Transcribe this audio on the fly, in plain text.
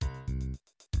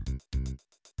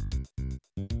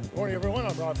Morning, everyone.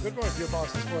 I'm Rob Goodman with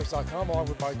BostonSports.com, along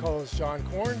with my co-host John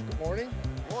Korn. Good morning.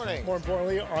 Morning. More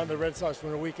importantly, on the Red Sox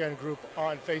Winter Weekend group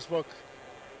on Facebook.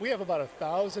 We have about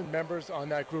 1,000 members on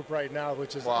that group right now,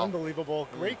 which is unbelievable.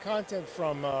 Great content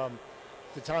from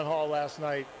the town hall last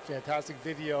night. Fantastic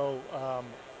video. A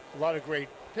lot of great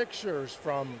pictures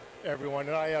from everyone.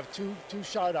 And I have two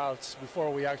shout-outs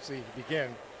before we actually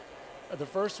begin. The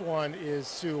first one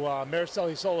is to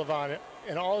Mariceli Sullivan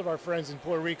and all of our friends in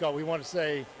Puerto Rico. We want to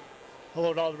say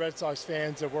hello to all the Red Sox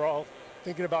fans, that we're all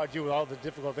thinking about you with all the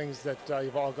difficult things that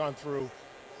you've all gone through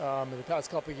in the past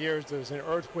couple of years. There was an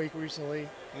earthquake recently.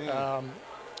 Hurricane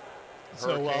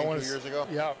 2 years ago?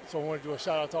 Yeah, so I want to do a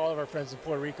shout out to all of our friends in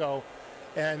Puerto Rico.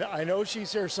 And I know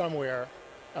she's here somewhere.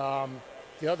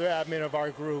 The other admin of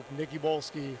our group, Nikki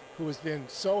Bolsky, who has been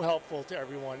so helpful to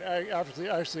everyone.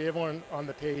 Actually, everyone on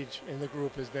the page in the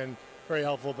group has been very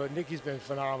helpful, but Nikki's been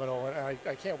phenomenal, and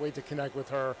I can't wait to connect with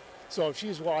her. So if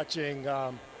she's watching,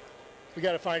 we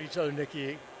got to find each other,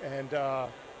 Nikki. And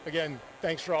again,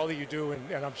 thanks for all that you do,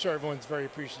 and I'm sure everyone's very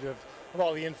appreciative of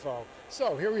all the info.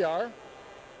 So here we are.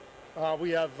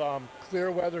 We have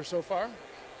clear weather so far.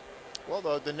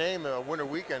 Well, the name Winter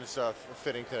Weekend's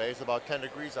fitting today. It's about 10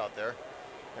 degrees out there.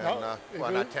 And,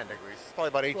 well, not 10 degrees. It's probably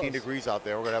about 18 degrees out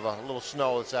there. We're going to have a little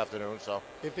snow this afternoon. So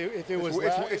if it was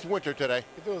it's winter today.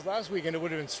 If it was last weekend, it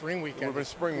would have been spring weekend. It would have been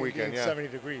spring weekend, yeah. 70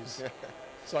 degrees.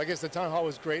 So I guess the town hall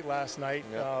was great last night.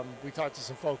 Yeah. We talked to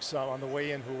some folks on the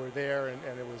way in who were there,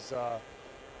 and it was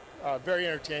very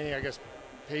entertaining. I guess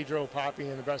Pedro, Poppy,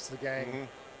 and the rest of the gang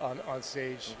on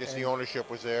stage. I guess the ownership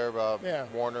was there.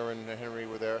 Warner and Henry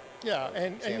were there. Yeah,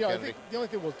 and I think the only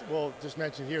thing we'll just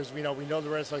mention here is we know the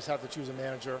Red Sox have to choose a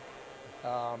manager.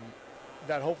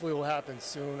 That hopefully will happen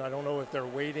soon. I don't know if they're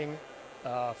waiting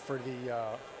for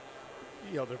the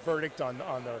verdict on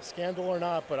the scandal or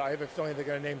not, but I have a feeling they're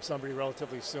going to name somebody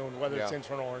relatively soon, whether it's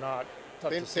internal or not.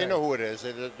 They know who it is.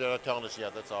 They're not telling us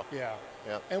yet. That's all. Yeah.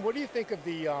 Yeah. And what do you think of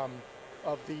the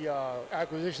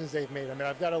acquisitions they've made? I mean,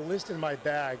 I've got a list in my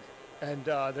bag, and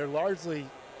they're largely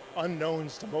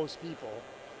unknowns to most people.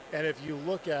 And if you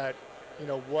look at,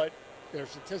 what their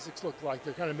statistics look like,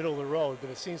 they're kind of middle of the road.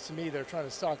 But it seems to me they're trying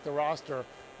to stock the roster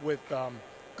with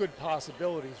good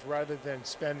possibilities rather than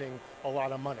spending a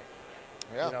lot of money.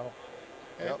 Yeah.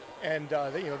 And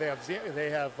they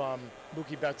have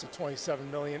Mookie Betts at $27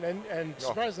 million, and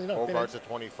surprisingly enough, Bogarts at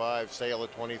 25, Sale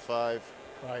at 25.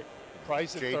 Right.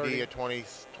 Price at 30. JD at 20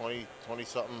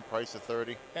 something, Price at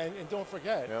 30. And don't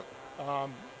forget,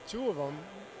 two of them,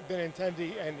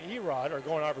 Benintendi and Erod, are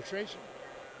going to arbitration,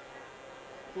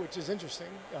 which is interesting.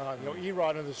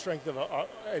 Erod on the strength of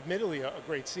admittedly a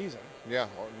great season. Yeah,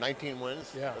 19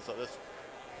 wins. Yeah,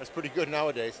 that's pretty good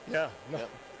nowadays. Yeah. No. Yeah.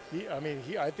 I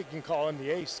think you can call him the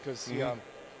ace because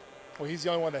he's the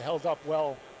only one that held up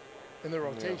well in the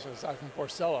rotation aside from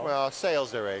Porcello. Well,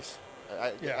 Sale's their ace.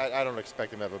 I don't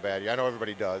expect him to have a bad year. I know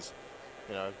everybody does,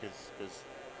 because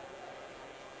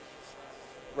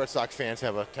Red Sox fans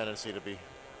have a tendency to be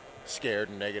scared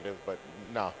and negative, but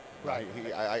no. Right.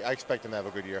 I expect him to have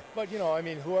a good year. But,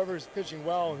 whoever's pitching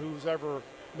well and who's ever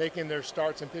making their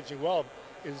starts and pitching well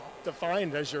is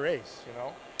defined as your ace,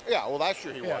 Yeah, well, last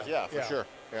year he was, for sure.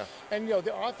 Yeah. And,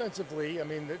 offensively,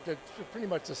 they're pretty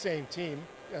much the same team.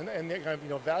 And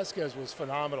Vasquez was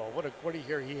phenomenal. What a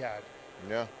year he had.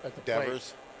 Yeah. At the Devers.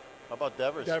 plate. How about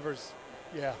Devers? Devers,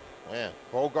 yeah. Man,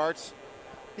 Bogarts.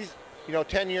 He's,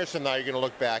 10 years from now, you're going to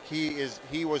look back.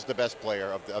 He was the best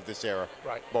player of this era.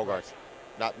 Right. Bogarts.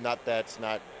 Not.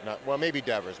 Well, maybe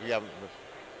Devers.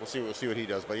 We'll see what he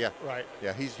does. But yeah. Right.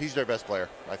 Yeah, he's their best player,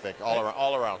 I think,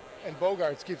 all around. And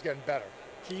Bogarts keeps getting better.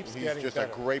 He's just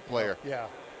better. A great player. Yeah.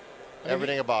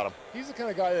 Everything about him. He's the kind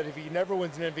of guy that if he never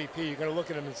wins an MVP, you're going to look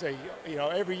at him and say,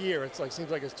 every year seems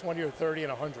like it's 20 or 30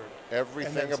 and 100.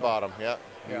 Everything about him, yeah.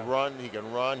 He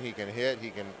can run, he can hit,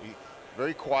 he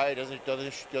very quiet,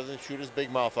 doesn't shoot his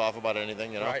big mouth off about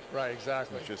anything, Right,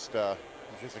 exactly. He's just a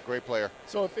great player.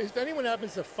 So if anyone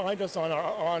happens to find us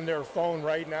on their phone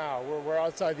right now, we're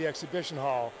outside the exhibition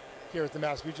hall here at the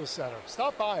Mass Mutual Center.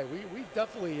 Stop by. We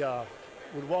definitely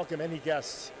would welcome any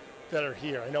guests that are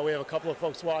here. I know we have a couple of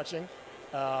folks watching.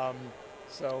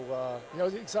 It's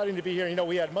exciting to be here.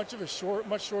 We had much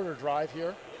shorter drive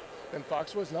here than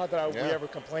Foxwoods. Not that we ever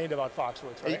complained about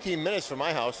Foxwoods, right? 18 minutes from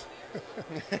my house. I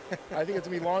think it's going to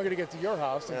be longer to get to your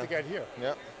house than to get here.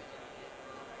 Yeah.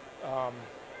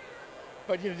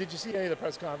 But, did you see any of the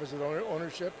press conference with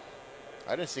ownership?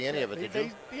 I didn't see any of it, did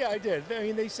you? Yeah, I did.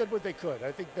 They said what they could.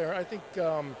 I think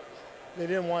they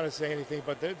didn't want to say anything,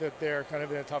 but they're kind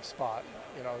of in a tough spot.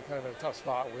 Kind of in a tough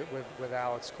spot with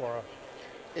Alex Cora.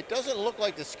 It doesn't look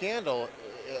like the scandal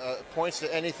points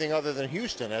to anything other than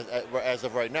Houston as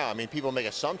of right now. I mean, people make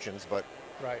assumptions, but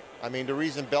right. I mean, the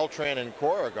reason Beltran and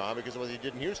Cora are gone because of what he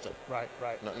did in Houston. Right.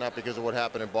 Not because of what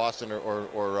happened in Boston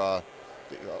or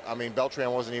I mean,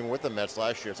 Beltran wasn't even with the Mets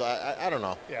last year, so I don't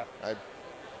know. Yeah.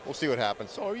 We'll see what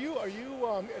happens. So are you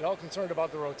at all concerned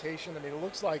about the rotation? I mean, it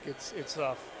looks like it's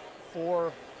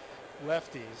 4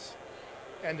 lefties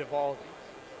and Evaldi.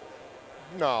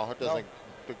 No, it doesn't.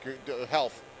 No.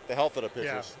 The health of the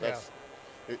pitchers.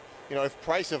 If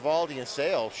Price, Evaldi, and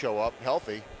Sale show up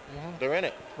healthy, they're in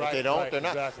it. Right, if they don't, they're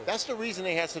not. Exactly. That's the reason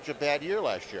they had such a bad year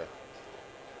last year.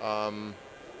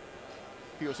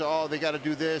 People say, "Oh, they got to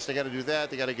do this, they got to do that,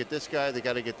 they got to get this guy, they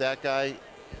got to get that guy."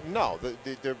 No,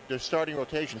 their starting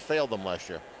rotation failed them last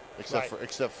year,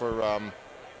 except for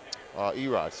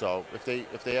Erod. So if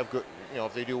they have good,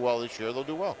 if they do well this year, they'll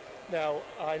do well. Now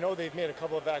I know they've made a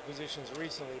couple of acquisitions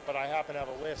recently, but I happen to have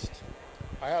a list.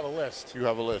 I have a list. You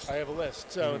have a list. I have a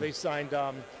list. So they signed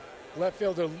left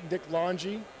fielder Nick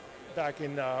Longi back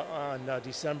on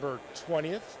December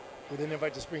 20th with an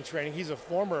invite to spring training. He's a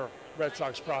former Red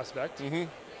Sox prospect.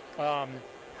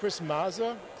 Chris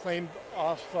Mazza claimed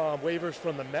off waivers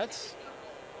from the Mets.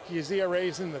 His ERA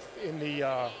is in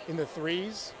the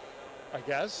threes, I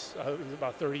guess. He's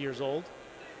about 30 years old.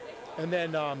 And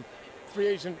then free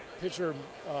agent pitcher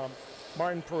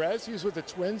Martin Perez. He was with the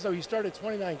Twins, though he started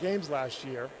 29 games last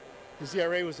year. His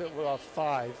ERA was at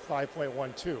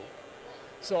 5.12.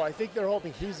 So I think they're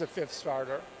hoping he's a 5th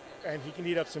starter, and he can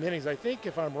eat up some innings. I think,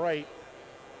 if I'm right,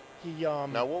 he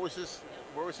now where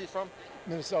was he from?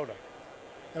 Minnesota.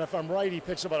 And if I'm right, he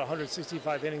pitched about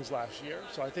 165 innings last year.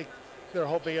 So I think they're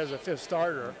hoping as a 5th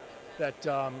starter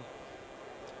that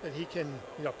he can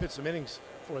pitch some innings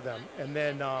for them. And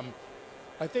then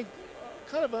I think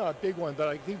kind of a big one, but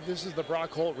I think this is the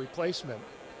Brock Holt replacement,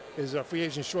 is a free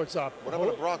agent shortstop. What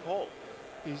about Brock Holt?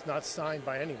 He's not signed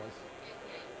by anyone.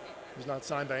 He's not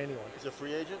signed by anyone. He's a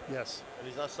free agent? Yes. And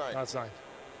he's not signed? Not signed.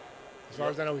 As far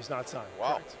as I know, he's not signed.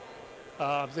 Wow.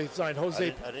 They signed Jose. I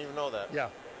didn't even know that. Yeah.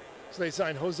 So they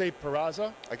signed Jose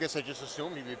Peraza. I guess I just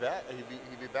assumed he'd be back.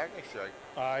 He'd be back next year.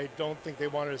 I don't think they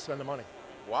wanted to spend the money.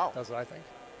 Wow. That's what I think.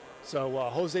 So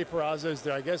Jose Peraza is,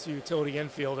 I guess, a utility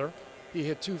infielder. He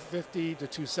hit 250 to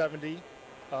 270.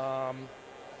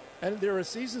 And there are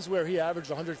seasons where he averaged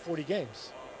 140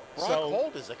 games. Brock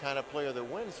Holt is the kind of player that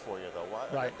wins for you, though. Why?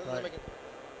 Right.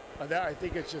 I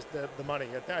think it's just the money.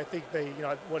 I think they,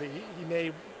 what he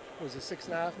made was it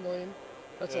 $6.5 million.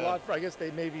 That's a lot for. I guess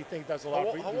they maybe think that's a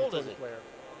lot for a utility player.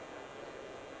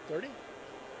 30.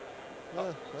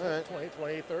 All right.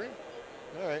 28, 30.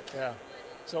 All right. Yeah.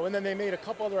 So and then they made a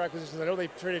couple other acquisitions. I know they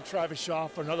traded Travis Shaw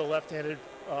for another left-handed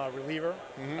reliever.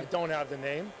 I don't have the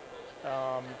name.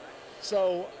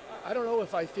 So I don't know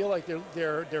if I feel like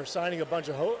they're signing a bunch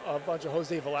of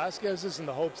Jose Velasquez's in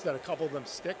the hopes that a couple of them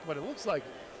stick, but it looks like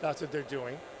that's what they're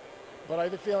doing. But I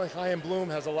have a feeling Chaim Bloom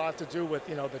has a lot to do with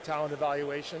the talent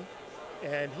evaluation,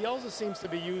 and he also seems to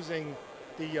be using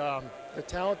the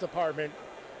talent department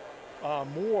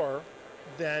more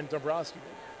than Dombrowski did.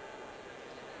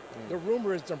 The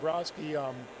rumor is Dombrowski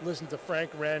listened to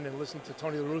Frank Wren and listened to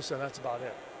Tony La Russa, and that's about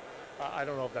it. I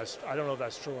don't know if that's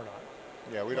true or not.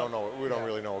 Yeah, we don't know. We don't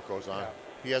really know what goes on. Yeah.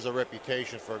 He has a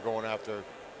reputation for going after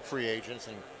free agents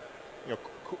and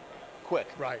quick.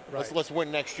 Right. Let's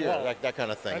win next year. Well, that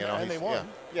kind of thing. And they won.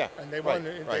 Yeah. And they won.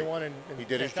 They won. And he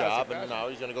did his job, and now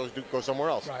he's going to go somewhere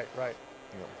else. Right. Yeah.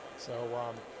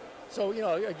 So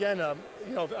again,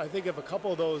 I think if a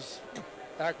couple of those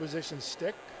acquisitions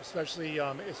stick, especially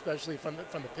from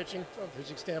the pitching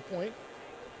standpoint,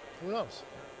 who knows?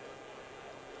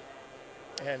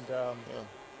 And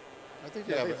I think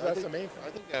that's the main thing. I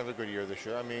think they have a good year this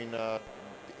year. I mean, on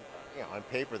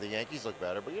paper the Yankees look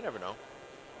better, but you never know.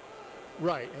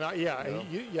 Right, and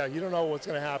you don't know what's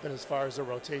going to happen as far as the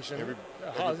rotation.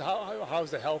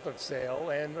 How's the health of Sale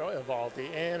and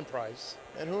Evaldi and Price?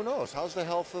 And who knows? How's the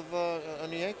health of on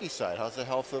the Yankees side? How's the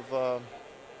health of?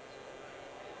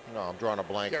 I'm drawing a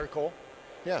blank. Garrett Cole.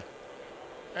 Yeah.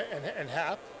 And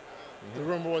Happ. The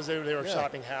rumor was they were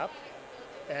shopping Happ,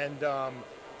 and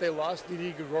they lost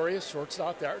Didi Gregorius,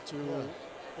 shortstop, there to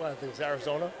I think it was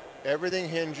Arizona. Everything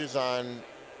hinges on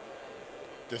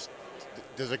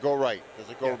does it go right? Does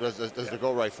it go? Does it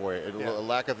go right for you? A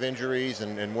lack of injuries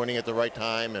and winning at the right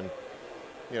time and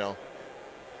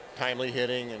timely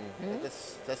hitting and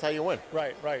that's how you win.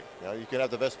 Right. You can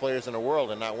have the best players in the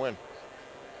world and not win.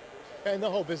 And the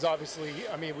hope is obviously,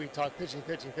 we talk pitching,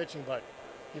 but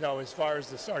as far as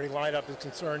the starting lineup is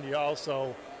concerned, you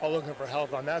also are looking for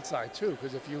health on that side too.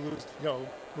 Because if you lose,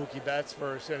 Mookie Betts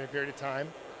for a certain period of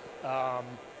time,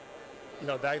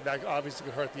 that obviously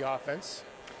could hurt the offense.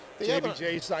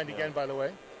 JBJ signed again, by the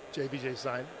way. JBJ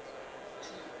signed.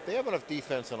 They have enough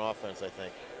defense and offense, I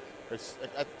think.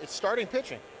 It's starting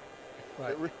pitching.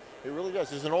 Right. It really does.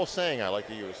 There's an old saying I like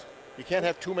to use. You can't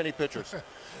have too many pitchers.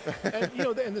 And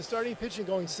and the starting pitching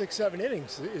going 6-7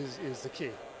 innings is the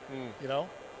key. You know,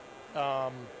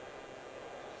 a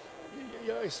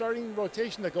starting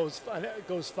rotation that goes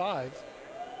 5.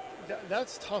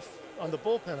 That's tough on the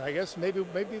bullpen. I guess maybe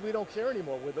we don't care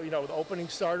anymore with with opening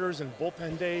starters and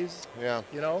bullpen days. Yeah.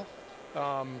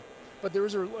 But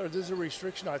there's a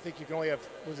restriction. I think you can only have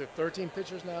 13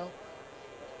 pitchers now.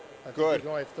 I think Good. you can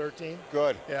only have 13.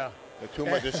 Good. Yeah.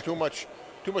 There's too much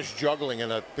juggling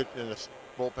in a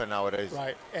bullpen nowadays.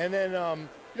 Right. And then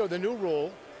the new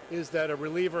rule is that a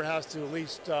reliever has to at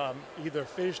least either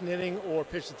finish an inning or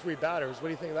pitch to 3 batters. What do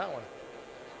you think of that one?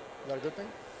 Is that a good thing?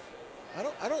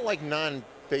 I don't like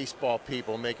non-baseball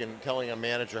people telling a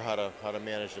manager how to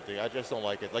manage the thing. I just don't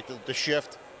like it. Like the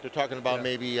shift. They're talking about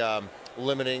maybe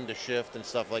limiting the shift and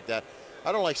stuff like that.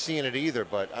 I don't like seeing it either,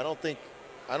 but I don't think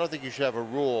you should have a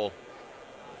rule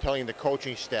telling the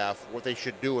coaching staff what they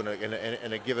should do in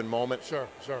a given moment. Sure.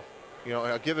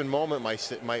 A given moment might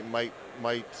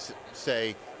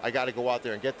say, I got to go out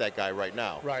there and get that guy right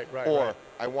now. Right. Or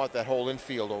I want that whole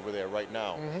infield over there right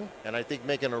now. Mm-hmm. And I think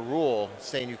making a rule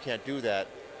saying you can't do that.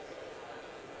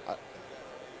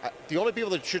 The only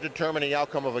people that should determine the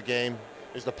outcome of a game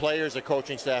is the players, the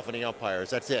coaching staff, and the umpires.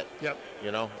 That's it. Yep.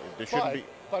 There shouldn't be.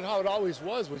 But how it always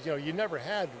was you never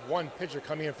had one pitcher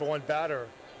coming in for one batter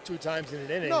 2 times in an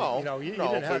inning. No, you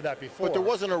didn't have that before. But there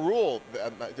wasn't a rule.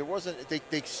 There wasn't.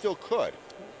 They still could.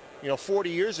 40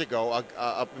 years ago,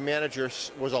 a manager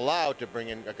was allowed to bring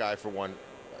in a guy for one.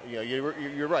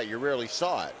 You're right. You rarely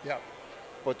saw it. Yeah.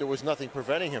 But there was nothing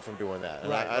preventing him from doing that.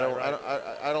 And Right,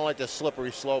 I don't like the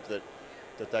slippery slope that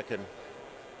could.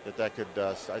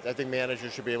 I think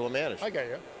managers should be able to manage. I get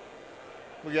you.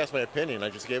 Well, you asked my opinion. I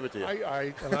just gave it to you.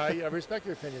 I respect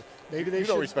your opinion. Maybe they you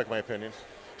should. don't respect my opinion.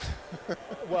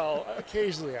 Well,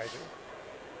 occasionally I do.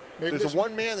 Maybe There's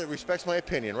one man that respects my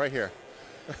opinion right here.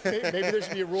 Maybe there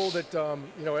should be a rule that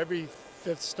every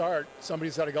 5th start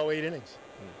somebody's got to go 8 innings.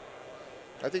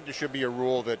 I think there should be a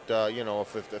rule that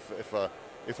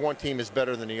if one team is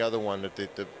better than the other one, that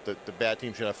the bad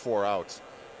team should have 4 outs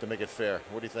to make it fair.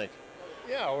 What do you think?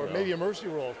 Yeah, or maybe a mercy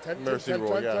rule. 10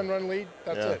 rule, run lead.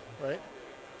 That's it, right?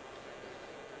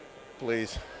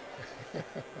 Please.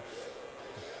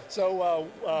 So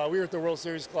we were at the World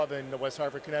Series Club in West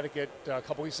Hartford, Connecticut a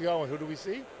couple weeks ago, and who do we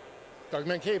see? Doug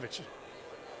Mankiewicz.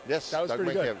 Yes, that was Doug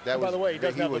pretty good. By the way, he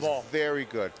doesn't have the ball. Very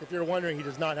good. If you're wondering, he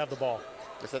does not have the ball.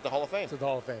 It's at the Hall of Fame. It's at the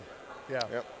Hall of Fame. Yeah.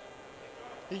 Yep.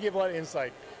 He gave a lot of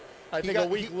insight. I think a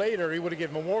week later he would have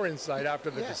given more insight after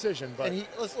the decision. But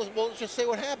let's just say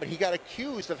what happened. He got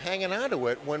accused of hanging on to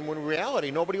it when in reality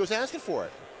nobody was asking for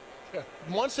it. Yeah.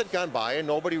 Months had gone by and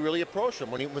nobody really approached him.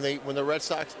 When the Red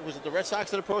Sox, was it the Red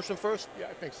Sox that approached him first? Yeah,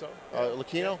 I think so.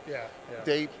 Lucchino? Yeah.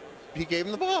 He gave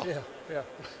him the ball. Yeah.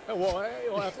 Well,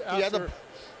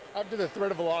 after the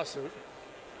threat of a lawsuit,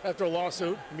 a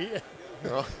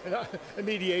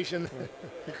mediation.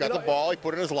 He got the ball. He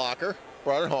put it in his locker.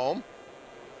 Brought it home.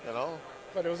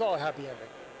 But it was all a happy ending.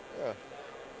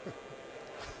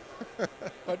 Yeah.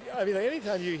 But I mean,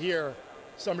 anytime you hear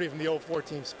somebody from the old 4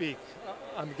 team speak,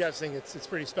 I'm guessing it's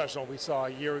pretty special. We saw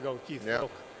a year ago Keith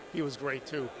Wilk. He was great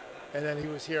too, and then he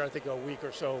was here I think a week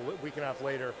and a half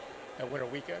later at Winter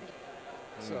Weekend.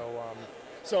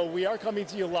 So we are coming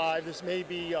to you live. This may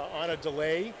be on a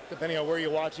delay depending on where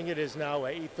you're watching it. It is now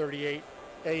at 8:38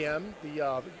 a.m.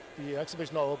 The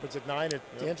exhibition hall opens at 9.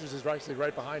 The entrance is actually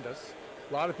right behind us.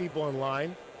 A lot of people in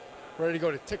line, ready to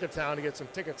go to Ticket Town to get some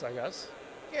tickets, I guess.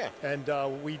 Yeah. And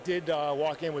we did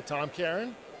walk in with Tom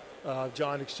Caron.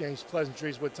 John exchanged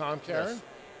pleasantries with Tom Caron.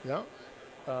 Yes.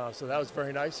 Yeah. So that was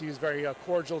very nice. He was very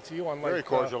cordial to you, unlike very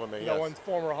cordial to me. One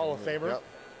former Hall of Famer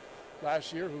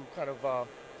last year who kind of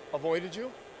avoided you.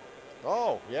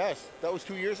 Oh yes, that was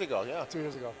 2 years ago. Yeah. 2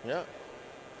 years ago. Yeah.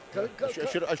 I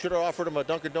should have offered him my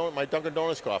Dunkin'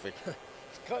 Donuts coffee.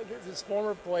 This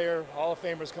former player, Hall of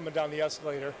Famer, is coming down the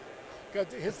escalator.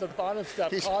 Hits the bottom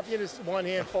step, coffee in his one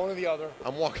hand, phone in the other.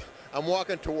 I'm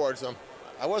walking towards him.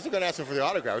 I wasn't going to ask him for the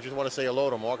autograph. I just want to say hello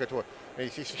to him. I'm walking toward. And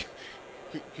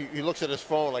he looks at his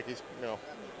phone like he's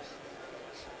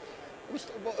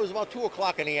It was about 2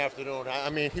 o'clock in the afternoon. I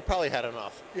mean, he probably had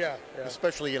enough. Yeah.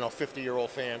 Especially 50-year-old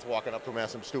fans walking up to him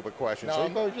asking stupid questions.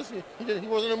 No, so he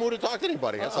wasn't in the mood to talk to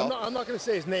anybody. That's all. I'm not going to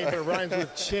say his name, but it rhymes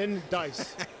with Chin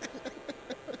Dice.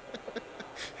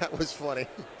 That was funny.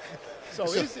 So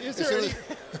is there any?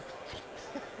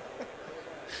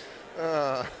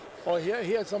 Oh, he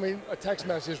had a text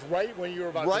message right when you were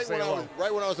about to say hello.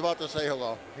 Right when I was about to say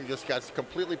hello. He just got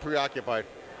completely preoccupied.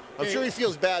 I'm sure he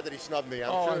feels bad that he snubbed me.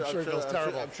 I'm sure he feels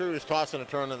terrible. I'm sure he was tossing and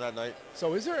turning that night.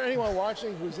 So is there anyone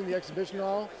watching who's in the exhibition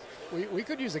hall? We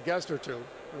could use a guest or two.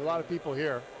 There are a lot of people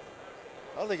here.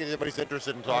 I don't think anybody's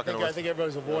interested in talking to us. I think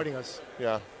everybody's avoiding us.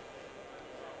 Yeah.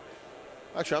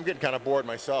 Actually, I'm getting kind of bored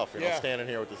myself, standing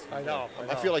here with this. I know.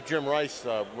 I feel like Jim Rice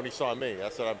when he saw me.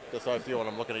 That's how I feel when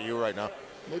I'm looking at you right now.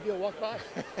 Maybe he'll walk by.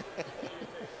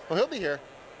 Well, he'll be here.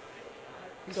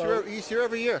 He's here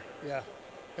every year. Yeah.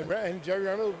 And Jerry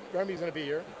Remy's going to be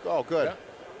here. Oh, good.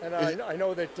 Yeah. And I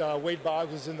know that Wade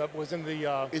Boggs was in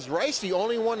the. Is Rice the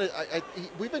only one?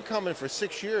 We've been coming for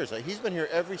 6 years. He's been here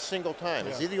every single time.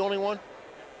 Yeah. Is he the only one?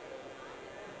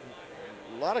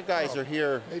 A lot of guys are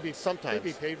here. Maybe sometimes.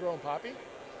 Maybe Pedro and Poppy.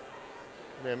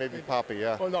 Yeah, maybe Poppy.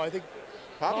 Yeah. Oh no, I think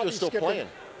Poppy was still playing.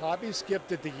 Poppy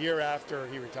skipped it the year after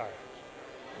he retired.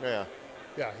 Yeah.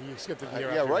 Yeah, he skipped it the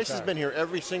year. Yeah, Rice has been here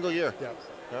every single year.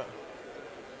 Yeah.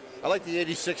 I like the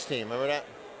 '86 team. Remember that?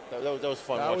 That was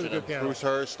fun watching them. Bruce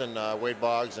Hurst and Wade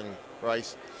Boggs and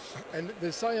Rice. And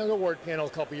the Cy Young Award panel a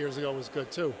couple years ago was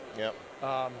good too. Yep.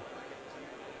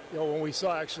 When we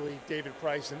saw actually David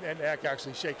Price and Eck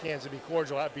actually shake hands and be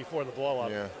cordial before the blow up.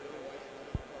 Yeah.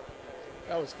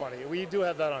 That was funny. We do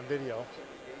have that on video.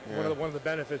 Yeah. One of the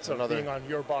benefits of being on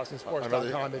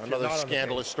YourBostonSports.com. Another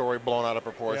scandalous story blown out of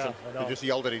proportion. Yeah, they just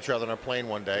yelled at each other on a plane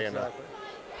one day, exactly.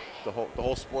 And the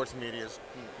whole sports media is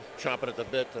chomping at the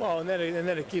bit. Well, and then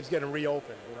it keeps getting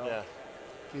reopened. Yeah.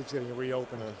 Keeps getting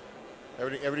reopened.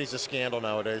 Everything's a scandal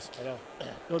nowadays. I know. You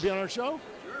want to be on our show?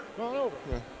 Sure. Come on over.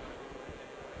 Yeah.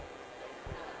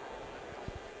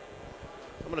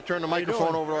 I'm going to turn the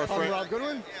microphone over to our friend. Rob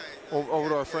Goodwin. Over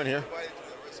to our friend here.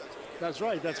 That's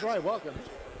right. Welcome.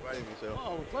 So.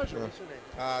 Oh, pleasure. What's your name?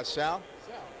 Sal. Sal.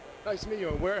 Nice to meet you.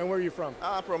 And where are you from?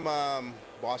 I'm from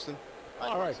Boston.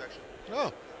 All right.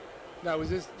 Oh. Now, was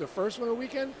this the first one of the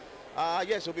weekend?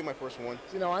 Yes, it'll be my first one.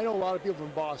 I know a lot of people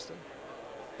from Boston,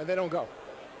 and they don't go.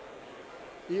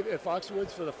 Even at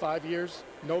Foxwoods for the 5 years,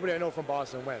 nobody I know from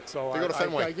Boston went. So they go to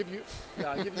Fenway. I give you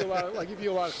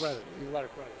a lot of credit.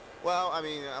 Well, I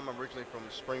mean, I'm originally from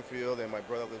Springfield, and my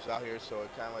brother lives out here, so it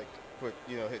kind of like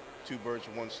hit two birds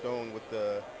with one stone with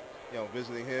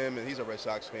visiting him, and he's a Red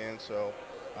Sox fan, so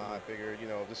I figured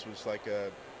this was like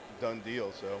a done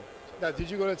deal. So. Now,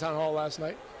 did you go to town hall last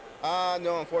night?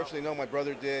 No, unfortunately, no. My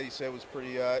brother did. He said it was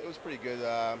pretty good.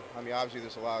 I mean, obviously,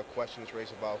 there's a lot of questions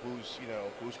raised about who's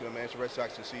going to manage the Red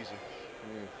Sox this season.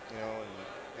 And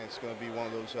it's going to be one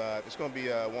of those. It's going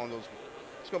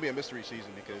to be a mystery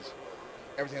season because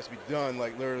everything has to be done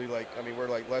literally. We're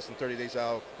less than 30 days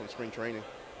out from spring training.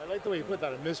 I like the way you put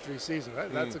that, a mystery season.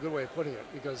 That's a good way of putting it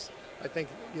because I think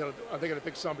are they going to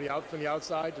pick somebody out from the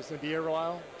outside just to be here a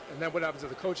while, and then what happens to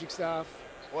the coaching staff?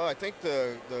 Well, I think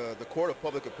the court of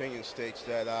public opinion states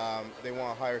that they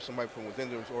want to hire somebody from within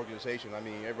the organization. I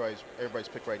mean, everybody's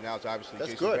pick right now is obviously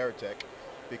Jason Varitek,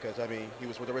 because he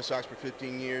was with the Red Sox for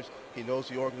 15 years. He knows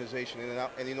the organization in and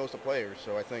out, and he knows the players.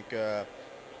 So I think if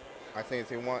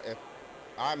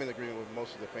I'm in agreement with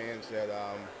most of the fans that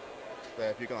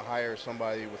if you're going to hire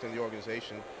somebody within the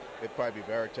organization, it'd probably be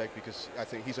Varitek, because I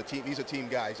think he's a team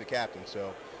guy. He's a captain,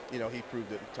 so he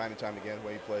proved it time and time again the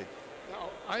way he played. Now,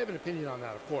 I have an opinion on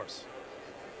that, of course.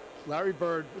 Larry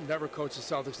Bird never coached the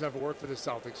Celtics, never worked for the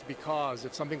Celtics, because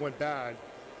if something went bad,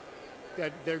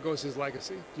 there goes his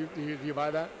legacy. Do you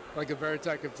buy that? Like a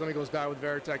Varitek, if something goes bad with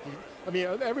Varitek,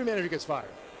 every manager gets fired.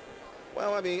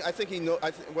 Well, I think he knows.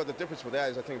 Well, the difference with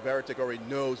that is I think Varitek already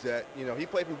knows that he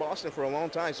played in Boston for a long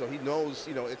time, so he knows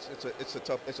it's a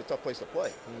tough place to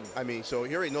play. So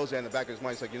he already knows that in the back of his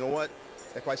mind. It's like, you know what?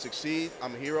 If I succeed,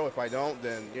 I'm a hero. If I don't,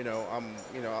 then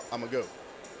I'm a goat.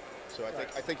 So I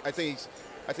think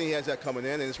he has that coming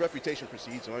in, and his reputation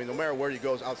precedes him. No matter where he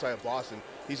goes outside of Boston,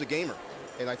 he's a gamer,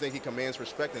 and I think he commands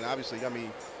respect. And obviously,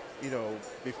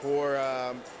 before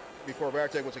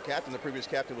Varitek was a captain, the previous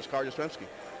captain was Carl Yastrzemski.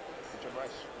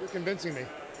 You're convincing me.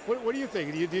 What do you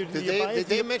think? Did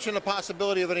they mention the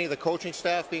possibility of any of the coaching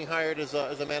staff being hired as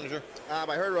a manager?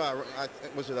 I heard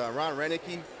was it Ron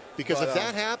Renicky? Because if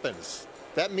that happens,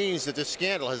 that means that this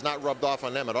scandal has not rubbed off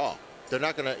on them at all. They're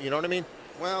not going to, you know what I mean?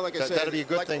 Well, like I said, that'd be a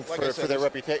good thing for their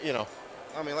reputation,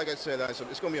 like I said,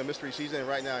 it's going to be a mystery season. And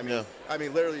right now,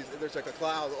 literally, there's like a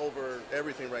cloud over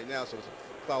everything right now. So it's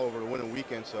a cloud over the winter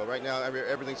weekend. So right now,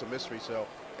 everything's a mystery. So,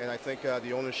 and I think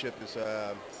the ownership is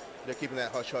they're keeping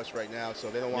that hush hush right now.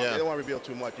 So they don't want to reveal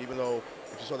too much. Even though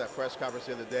if you saw that press conference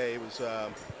the other day, it was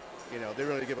they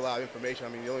really give a lot of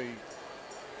information.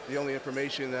 The only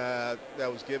information that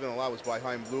was given a lot was by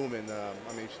Chaim Bloom, and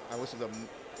I listened to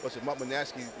was it Mutt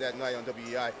Manaski that night on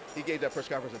WEI. He gave that press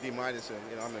conference a D-, and I'm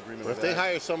in agreement But with if that. they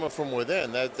hire someone from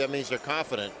within, that means they're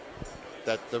confident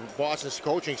that the Boston's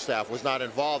coaching staff was not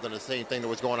involved in the same thing that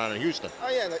was going on in Houston. Oh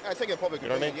yeah, I think in public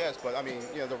opinion, what I mean? yes, but I mean,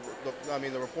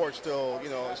 the report still,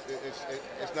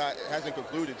 it's not, it hasn't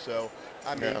concluded. So,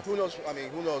 I mean, Yeah. who knows? I mean,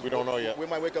 who knows? We don't know yet. We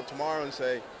might wake up tomorrow and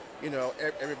say,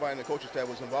 everybody in the coaching staff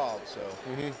was involved. So,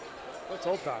 Let's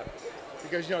hope not,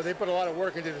 because they put a lot of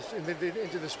work into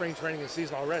the spring training and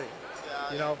season already.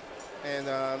 Yeah, and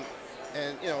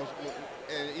and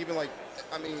even like,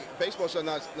 I mean, baseball's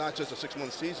not just a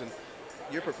 6-month season.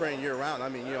 You're preparing year round. I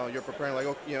mean, you're preparing like,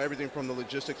 everything from the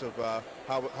logistics of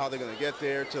how they're going to get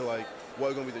there to like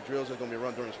what are going to be the drills that are going to be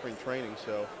run during spring training.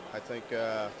 So I think,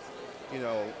 if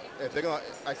they're going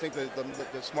to, I think that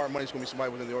the smart money is going to be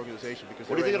somebody within the organization. Because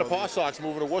What do you think of the Paw Sox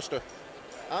moving to Worcester?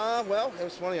 Well, it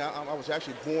was funny. I was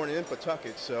actually born in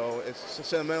Pawtucket, so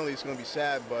sentimentally it's going to be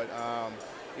sad. But I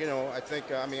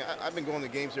think I've been going to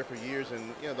games there for years,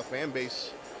 and the fan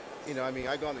base.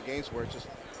 I've gone to games where it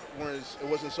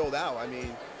wasn't sold out. I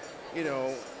mean,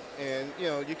 and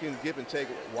you can give and take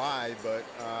why, but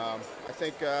I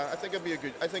think it'll be a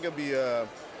good. I think it'll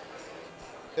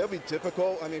be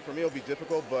difficult. I mean, for me it'll be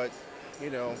difficult, but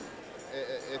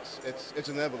it's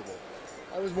inevitable.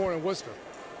 I was born in Worcester.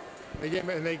 They gave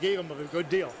him a good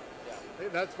deal.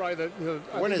 That's probably the.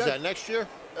 When is that? Next year?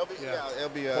 It'll be, it'll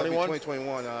be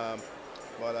 2021.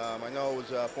 But I know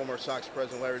it was former Sox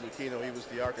president Larry Lucchino. He was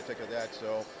the architect of that.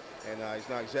 So, and he's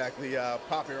not exactly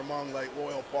popular among like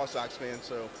loyal Paw Sox fans.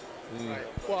 So.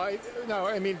 Right. Well,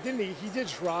 I mean, didn't he? He did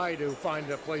try to find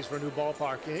a place for a new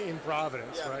ballpark in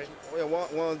Providence, right? Well,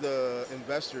 one of the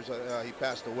investors, he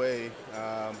passed away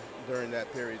during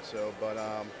that period. So, but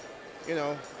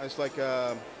it's like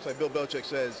Bill Belichick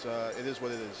says, it is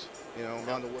what it is.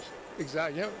 Around the Worcester.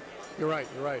 Exactly. Yeah, you're right.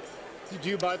 You're right. Do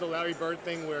you buy the Larry Bird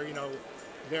thing where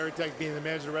Varitek being the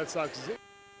manager of the Red Sox?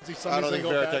 I don't think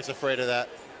Varitek's afraid of that.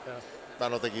 Yeah. I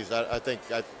don't think he's. I think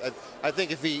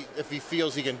if he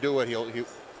feels he can do it,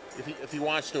 if he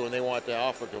wants to and they want to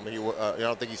offer to him, I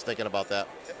don't think he's thinking about that.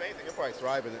 If anything, he'll probably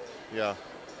thrive in it. Yeah.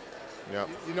 Yeah.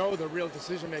 The real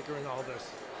decision maker in all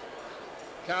this,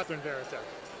 Catherine Varitek.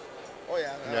 Oh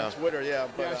yeah, on Twitter, yeah.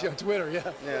 But, on Twitter,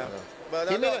 yeah. Yeah. But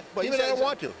he may not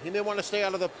want to. He may want to stay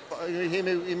out of the. He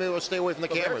may want to stay away from the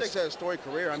cameras. Varitek's had a storied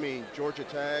career. I mean, Georgia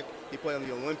Tech. He played in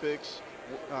the Olympics.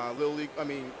 Little League. I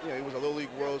mean, he was a Little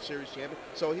League World Series champion.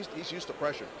 So he's used to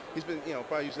pressure. He's been,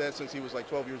 probably used to that since he was like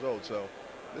 12 years old. So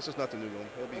this is nothing new to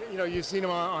him. You've seen him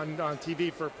on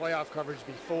TV for playoff coverage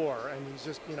before, and he's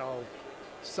just,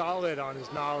 solid on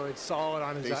his knowledge, solid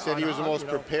on his. They said he was the most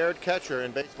prepared catcher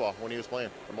in baseball when he was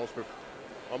playing. The most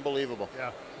unbelievable.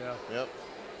 Yeah. Yep.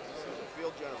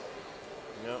 Field general.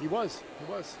 Yeah. He was.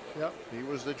 Yep. He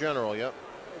was the general. Yep.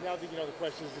 And now the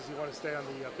question is, does he want to stay on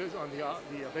the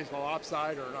baseball ops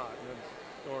side or not,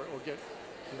 or get,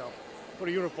 put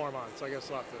a uniform on? So I guess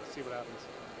we'll have to see what happens.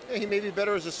 Yeah, he may be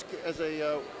better as a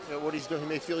what he's doing. He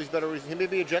may feel he's better. He may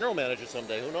be a general manager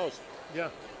someday. Who knows? Yeah.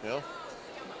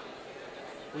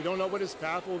 We don't know what his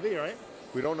path will be, right?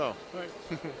 We don't know. Right.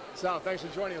 Sal, thanks for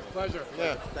joining us. Pleasure.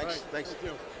 Yeah. Thanks. Right. Thanks. Thank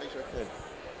you. Thanks, sir. Good.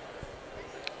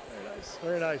 Very nice.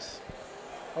 Very nice.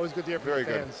 Always good to hear from Very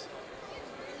the good. fans.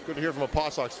 Good to hear from a Paw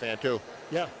Sox fan too.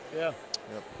 Yeah. Yep.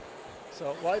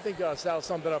 So, I think Sal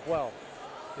summed it up well.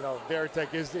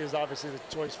 Varitek is obviously the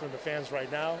choice from the fans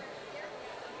right now.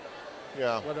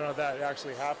 Yeah. Whether or not that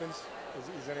actually happens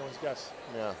is anyone's guess.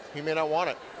 Yeah. He may not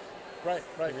want it. Right.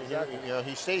 Exactly.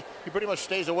 He pretty much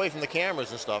stays away from the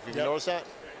cameras and stuff. You notice that?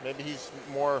 Maybe he's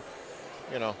more,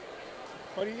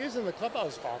 But he is in the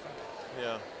clubhouse often.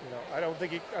 Yeah. I don't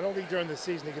think during the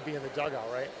season he could be in the dugout,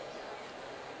 right?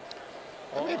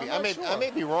 I may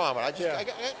be wrong, but I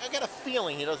got a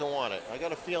feeling he doesn't want it. I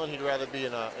got a feeling he'd rather be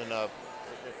in a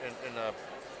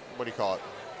what do you call it?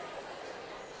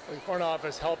 The front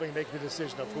office helping make the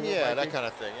decision of who. Yeah, that kind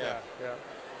of thing. Yeah.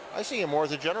 I see him more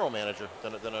as a general manager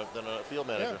than a field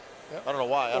manager. Yeah. I don't know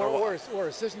why. Or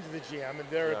assistant to the GM, and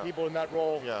there are people in that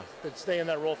role that stay in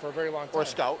that role for a very long time. Or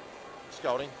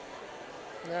scouting.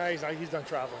 Nah, he's done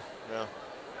traveling. Yeah.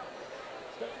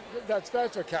 That's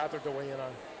for Catherine to weigh in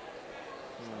on.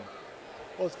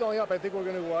 Well, it's filling up. I think we're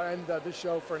going to end this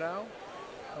show for now.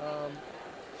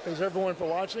 Thanks everyone for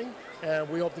watching, and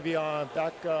we hope to be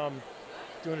back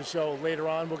doing a show later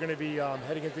on. We're going to be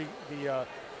heading into the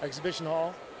exhibition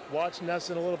hall, watch Ness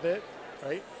in a little bit,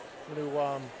 right? We're going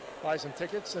to buy some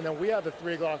tickets, and then we have a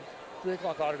 3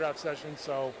 o'clock autograph session.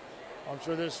 So I'm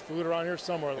sure there's food around here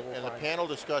somewhere that we'll And find. the panel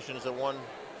discussion is at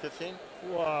 1:15.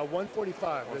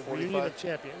 1:45. The reunion of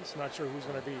champions. Not sure who's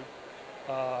going to be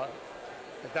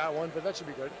at that one, but that should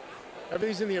be good.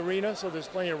 everything's in the arena, so there's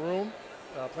plenty of room,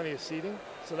 plenty of seating.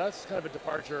 So that's kind of a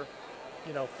departure,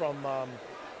 from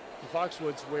the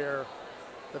Foxwoods, where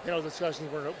the panel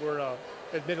discussions were in a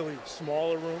admittedly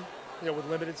smaller room, with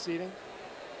limited seating.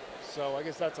 So I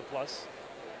guess that's a plus.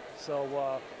 So,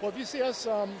 well, if you see us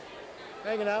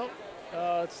hanging out,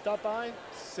 stop by,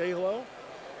 say hello,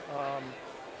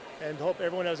 and hope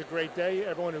everyone has a great day.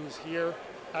 Everyone who's here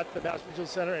at the Masterfield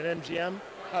Center and MGM,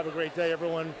 have a great day.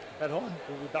 Everyone at home,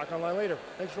 we'll be back online later.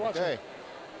 Thanks for watching. Okay.